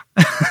like, nah.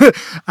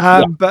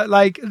 But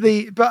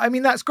I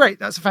mean, that's great.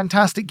 That's a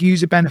fantastic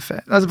user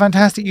benefit. That's a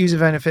fantastic user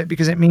benefit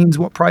because it means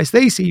what price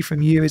they see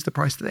from you is the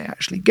price that they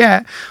actually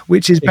get,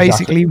 which is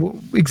basically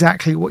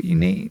exactly what you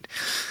need.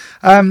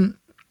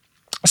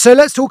 So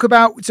let's talk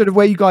about sort of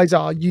where you guys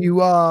are.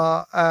 You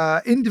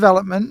are in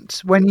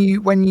development. When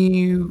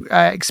you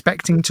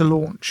expecting to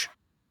launch?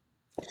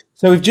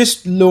 So we've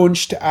just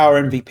launched our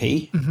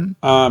MVP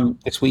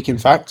this week, in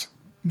fact.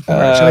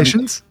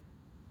 Congratulations.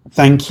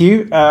 Thank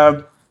you.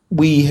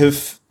 We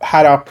have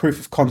had our proof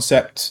of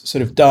concept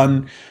sort of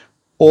done.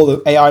 All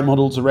the AI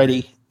models are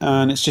ready.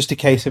 And it's just a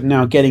case of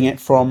now getting it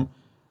from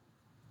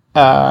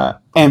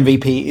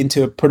MVP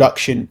into a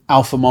production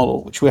alpha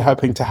model, which we're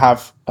hoping to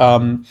have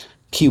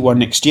Q1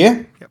 next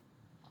year. Yep.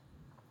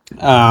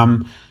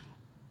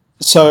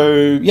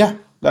 So yeah,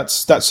 that's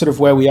sort of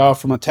where we are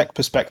from a tech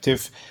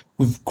perspective.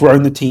 We've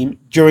grown the team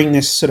during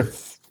this sort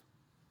of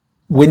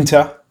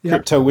winter,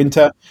 crypto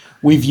winter.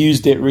 We've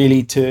used it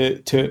really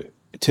to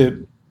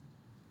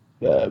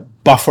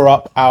buffer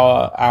up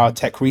our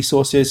tech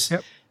resources,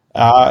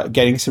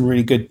 getting some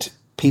really good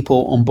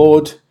people on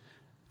board,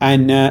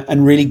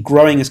 and really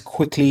growing as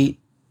quickly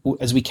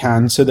as we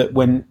can, so that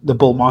when the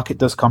bull market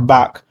does come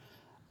back,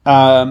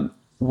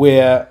 we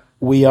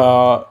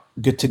are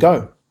good to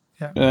go.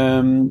 Yeah.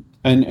 And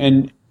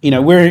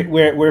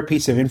we're a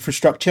piece of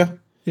infrastructure.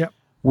 Yeah.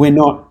 We're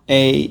not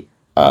a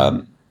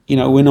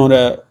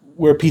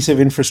we're a piece of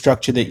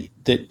infrastructure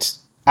that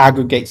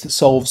aggregates, that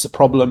solves the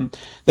problem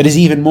that is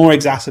even more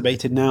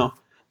exacerbated now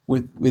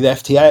with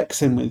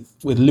FTX and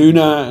with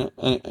Luna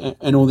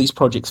and all these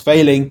projects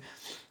failing.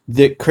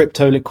 The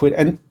crypto liquid,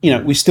 and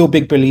we're still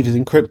big believers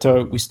in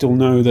crypto. We still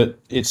know that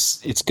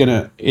it's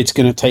gonna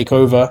take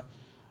over.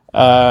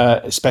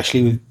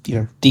 Especially with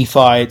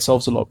DeFi, it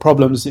solves a lot of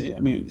problems. I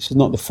mean, this is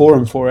not the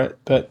forum for it,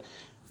 but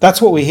that's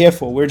what we're here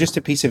for. We're just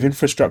a piece of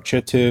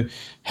infrastructure to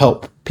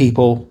help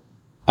people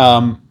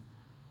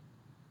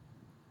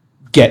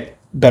get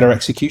better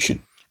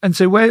execution. And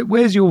so,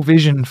 where's your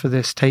vision for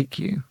this take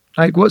you?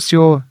 Like, what's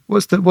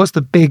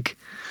the big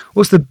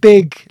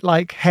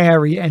like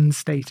hairy end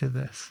state of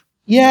this?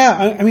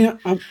 Yeah, I mean,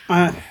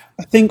 I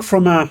think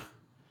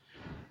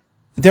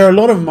there are a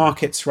lot of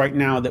markets right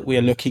now that we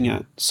are looking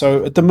at.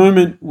 So at the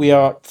moment, we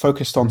are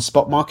focused on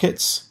spot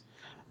markets,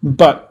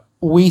 but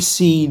we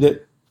see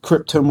that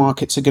crypto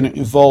markets are going to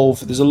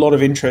evolve. There's a lot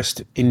of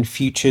interest in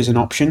futures and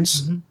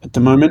options at the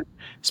moment,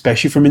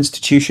 especially from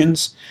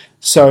institutions.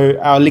 So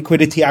our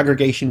liquidity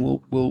aggregation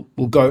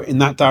will go in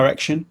that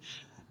direction.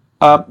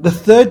 The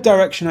third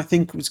direction, I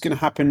think, was going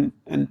to happen,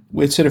 and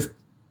we're sort of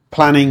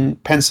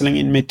penciling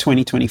in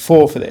mid-2024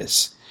 for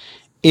this,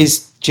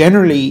 is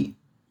generally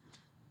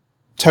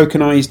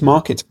tokenized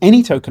markets,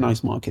 any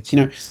tokenized markets.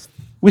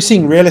 We're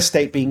seeing real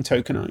estate being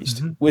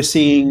tokenized. We're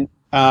seeing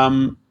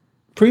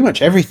pretty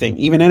much everything,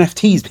 even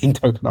NFTs being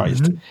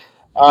tokenized.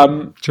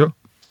 Sure.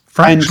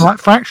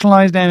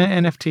 Fractionalized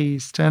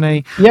NFTs turn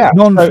a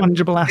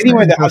non-fungible asset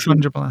into a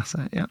fungible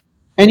asset. Yeah.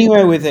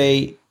 Anywhere with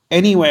a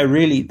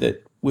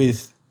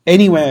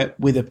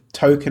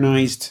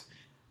tokenized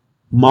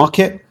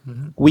market,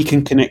 we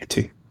can connect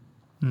to.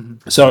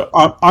 So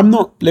I'm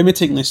not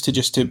limiting this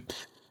to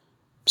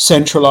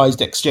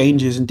centralized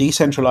exchanges and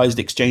decentralized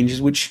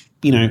exchanges, which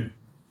in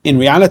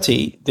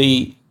reality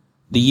the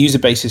user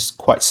base is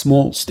quite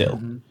small still,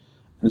 and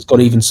it's got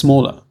even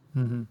smaller.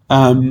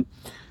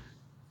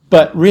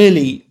 But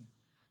really,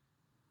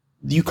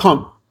 you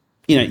can't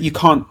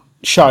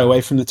shy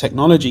away from the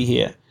technology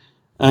here,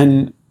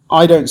 and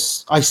I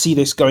see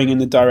this going in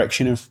the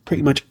direction of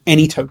pretty much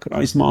any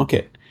tokenized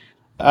market.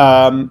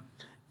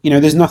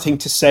 There's nothing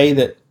to say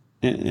that.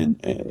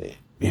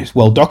 It's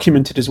well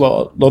documented as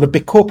well. A lot of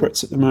big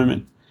corporates at the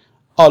moment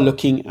are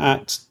looking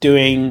at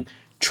doing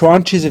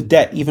tranches of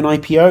debt, even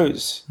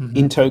IPOs,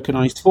 in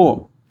tokenized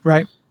form.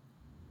 Right.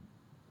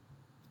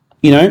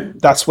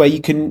 That's where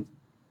you can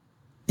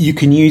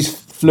use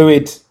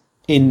Fluid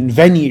in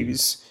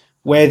venues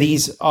where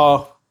these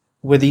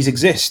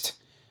exist.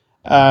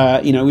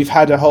 We've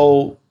had a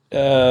whole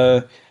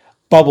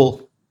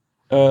bubble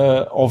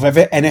of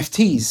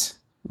NFTs,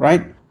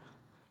 right?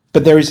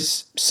 But there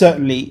is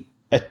certainly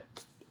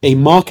a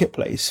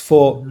marketplace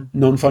for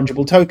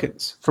non-fungible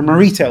tokens from a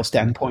retail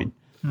standpoint.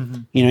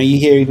 You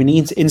hear even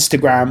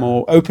Instagram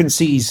or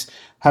OpenSea's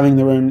having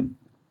their own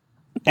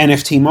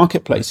NFT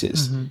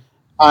marketplaces,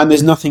 and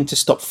there's nothing to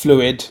stop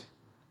Fluid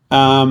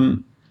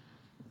going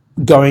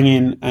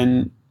in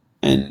and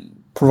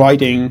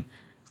providing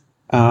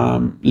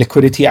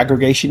liquidity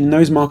aggregation in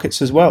those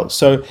markets as well.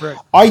 So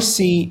I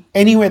see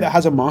anywhere that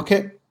has a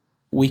market,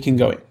 we can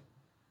go in.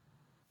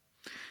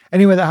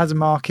 Anywhere that has a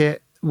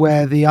market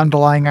where the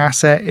underlying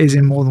asset is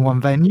in more than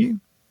one venue?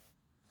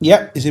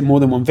 is in more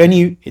than one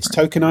venue. It's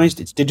tokenized.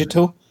 It's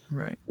digital.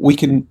 Right. We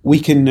can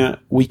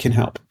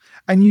help.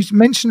 And you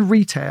mentioned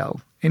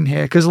retail in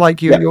here because,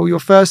 like, your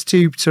first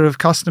two sort of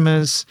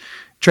customers,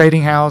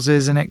 trading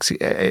houses and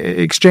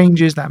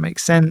exchanges, that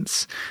makes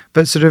sense.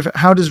 But sort of,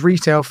 how does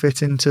retail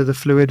fit into the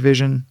Fluid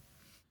vision?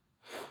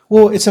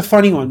 Well, it's a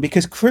funny one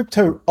because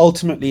crypto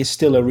ultimately is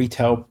still a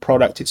retail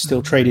product. It's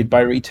still traded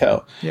by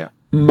retail. Yeah.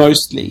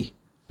 Mostly.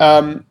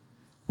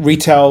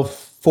 Retail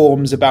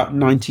forms about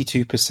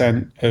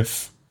 92%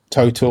 of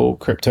total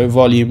crypto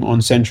volume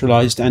on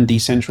centralized and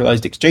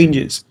decentralized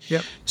exchanges.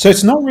 Yep. So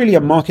it's not really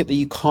a market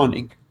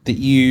that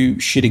you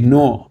should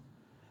ignore.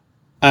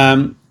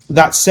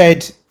 That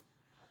said,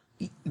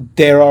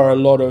 there are a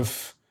lot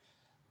of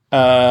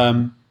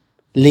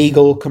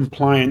legal,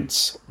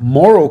 compliance,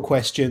 moral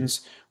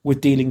questions with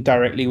dealing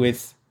directly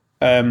with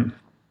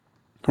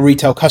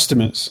retail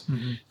customers.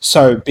 Mm-hmm.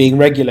 So being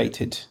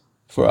regulated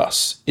for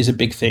us is a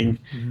big thing.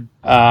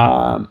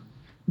 Mm-hmm.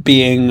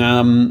 Being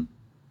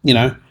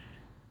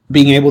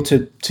able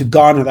to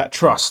garner that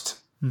trust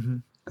mm-hmm.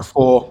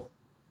 for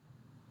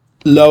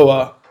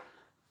lower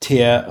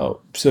tier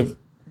or sort of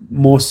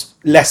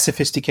less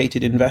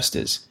sophisticated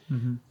investors.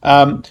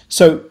 Mm-hmm.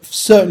 So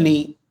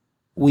certainly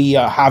we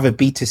have a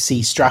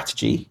B2C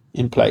strategy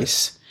in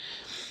place.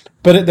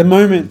 But at the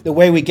moment, the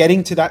way we're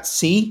getting to that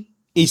C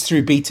is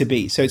through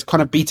B2B. So it's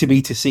kind of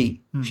B2B to C,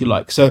 if you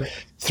like. So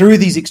through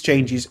these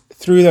exchanges,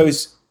 through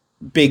those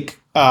big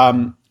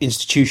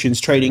institutions,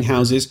 trading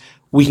houses,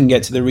 we can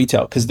get to the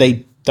retail because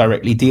they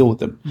directly deal with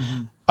them.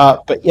 Mm-hmm.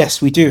 But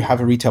yes, we do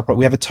have a retail product.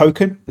 We have a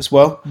token as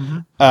well.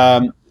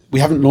 Mm-hmm. We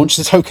haven't launched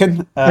the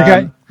token.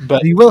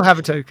 But you will have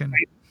a token.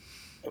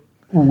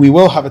 We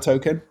will have a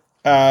token.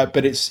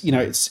 But it's we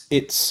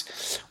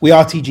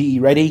are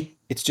TGE ready.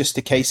 It's just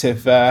a case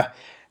of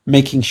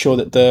making sure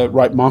that the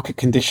right market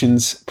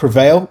conditions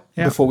prevail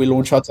before we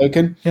launch our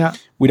token. Yeah.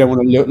 We don't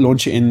want to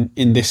launch it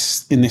in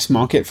this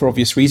market for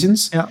obvious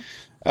reasons. Yeah.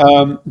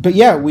 But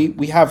yeah,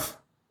 we have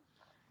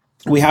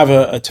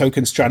a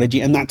token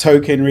strategy, and that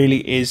token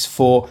really is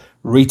for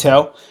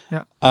retail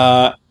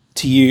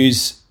to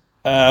use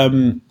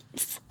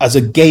as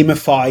a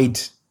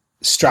gamified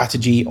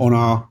strategy on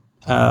our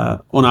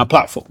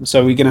platform.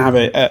 So we're going to have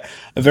a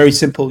very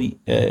simple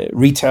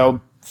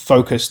retail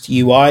focused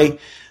UI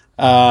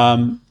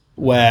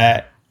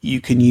where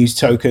you can use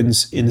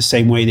tokens in the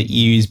same way that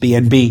you use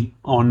BNB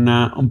on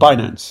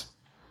Binance.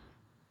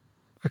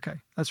 Okay,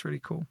 that's really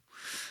cool.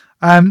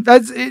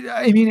 That's it.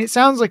 I mean, it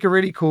sounds like a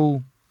really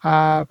cool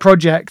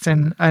project,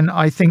 and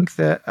I think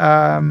that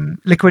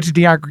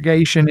liquidity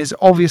aggregation is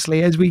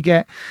obviously,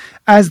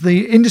 as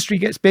the industry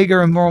gets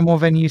bigger and more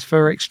venues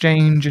for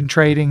exchange and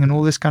trading and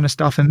all this kind of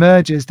stuff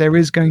emerges, there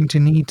is going to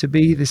need to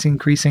be this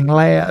increasing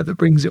layer that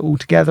brings it all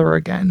together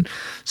again.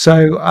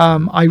 So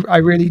I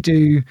really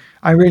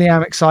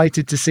am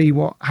excited to see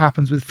what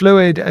happens with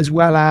Fluid, as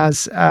well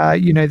as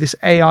this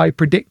AI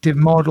predictive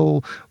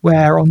model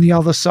where on the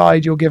other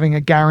side you're giving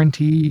a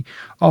guarantee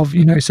of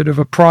sort of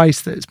a price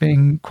that's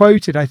being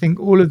quoted. I think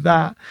all of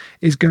that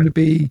is going to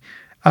be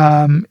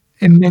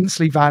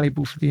immensely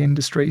valuable for the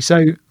industry.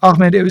 So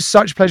Ahmed, it was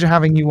such a pleasure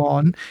having you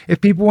on. If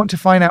people want to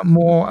find out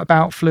more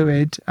about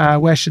Fluid,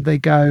 where should they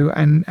go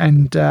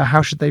and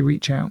how should they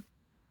reach out?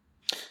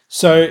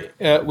 So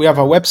we have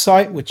our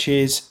website, which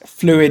is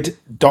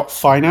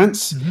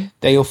FLUID.finance. Mm-hmm.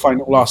 There you'll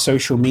find all our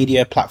social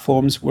media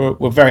platforms.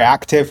 We're very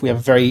active. We have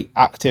a very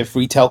active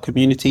retail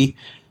community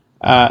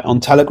on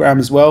Telegram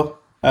as well.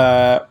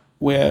 We're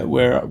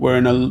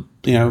in a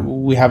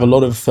we have a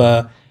lot of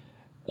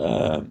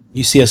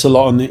you see us a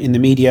lot in the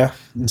media,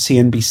 on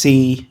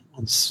CNBC,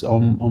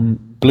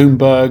 on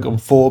Bloomberg, on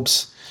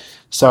Forbes.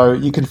 So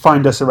you can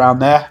find us around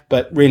there.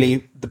 But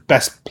really, the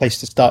best place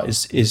to start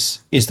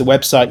is the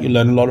website. You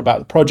learn a lot about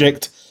the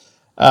project.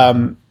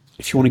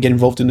 If you want to get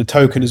involved in the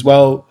token as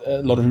well,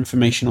 a lot of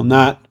information on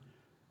that.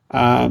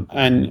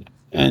 And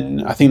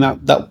I think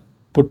that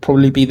would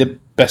probably be the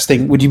best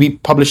thing. Would you be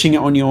publishing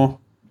it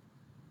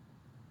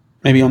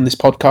maybe on this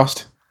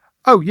podcast?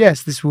 Oh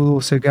yes, this will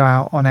also go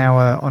out on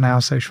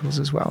our socials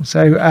as well.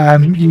 So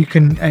you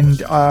can, and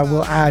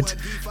we'll add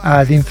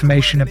the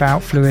information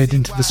about Fluid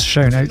into the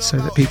show notes so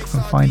that people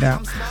can find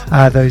out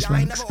those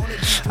links.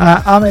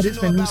 Ahmed, it's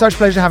been such a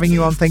pleasure having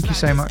you on. Thank you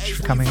so much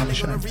for coming on the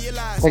show.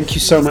 Thank you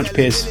so much,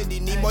 Piers.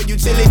 More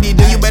utility,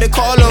 then you better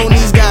call on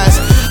these guys.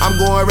 I'm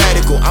going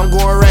radical, I'm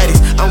going radish,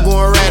 I'm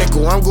going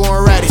radical, I'm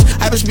going radish.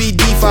 Hyperspeed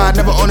DeFi,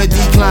 never on a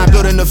decline.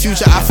 Building the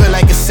future, I feel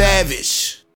like a savage.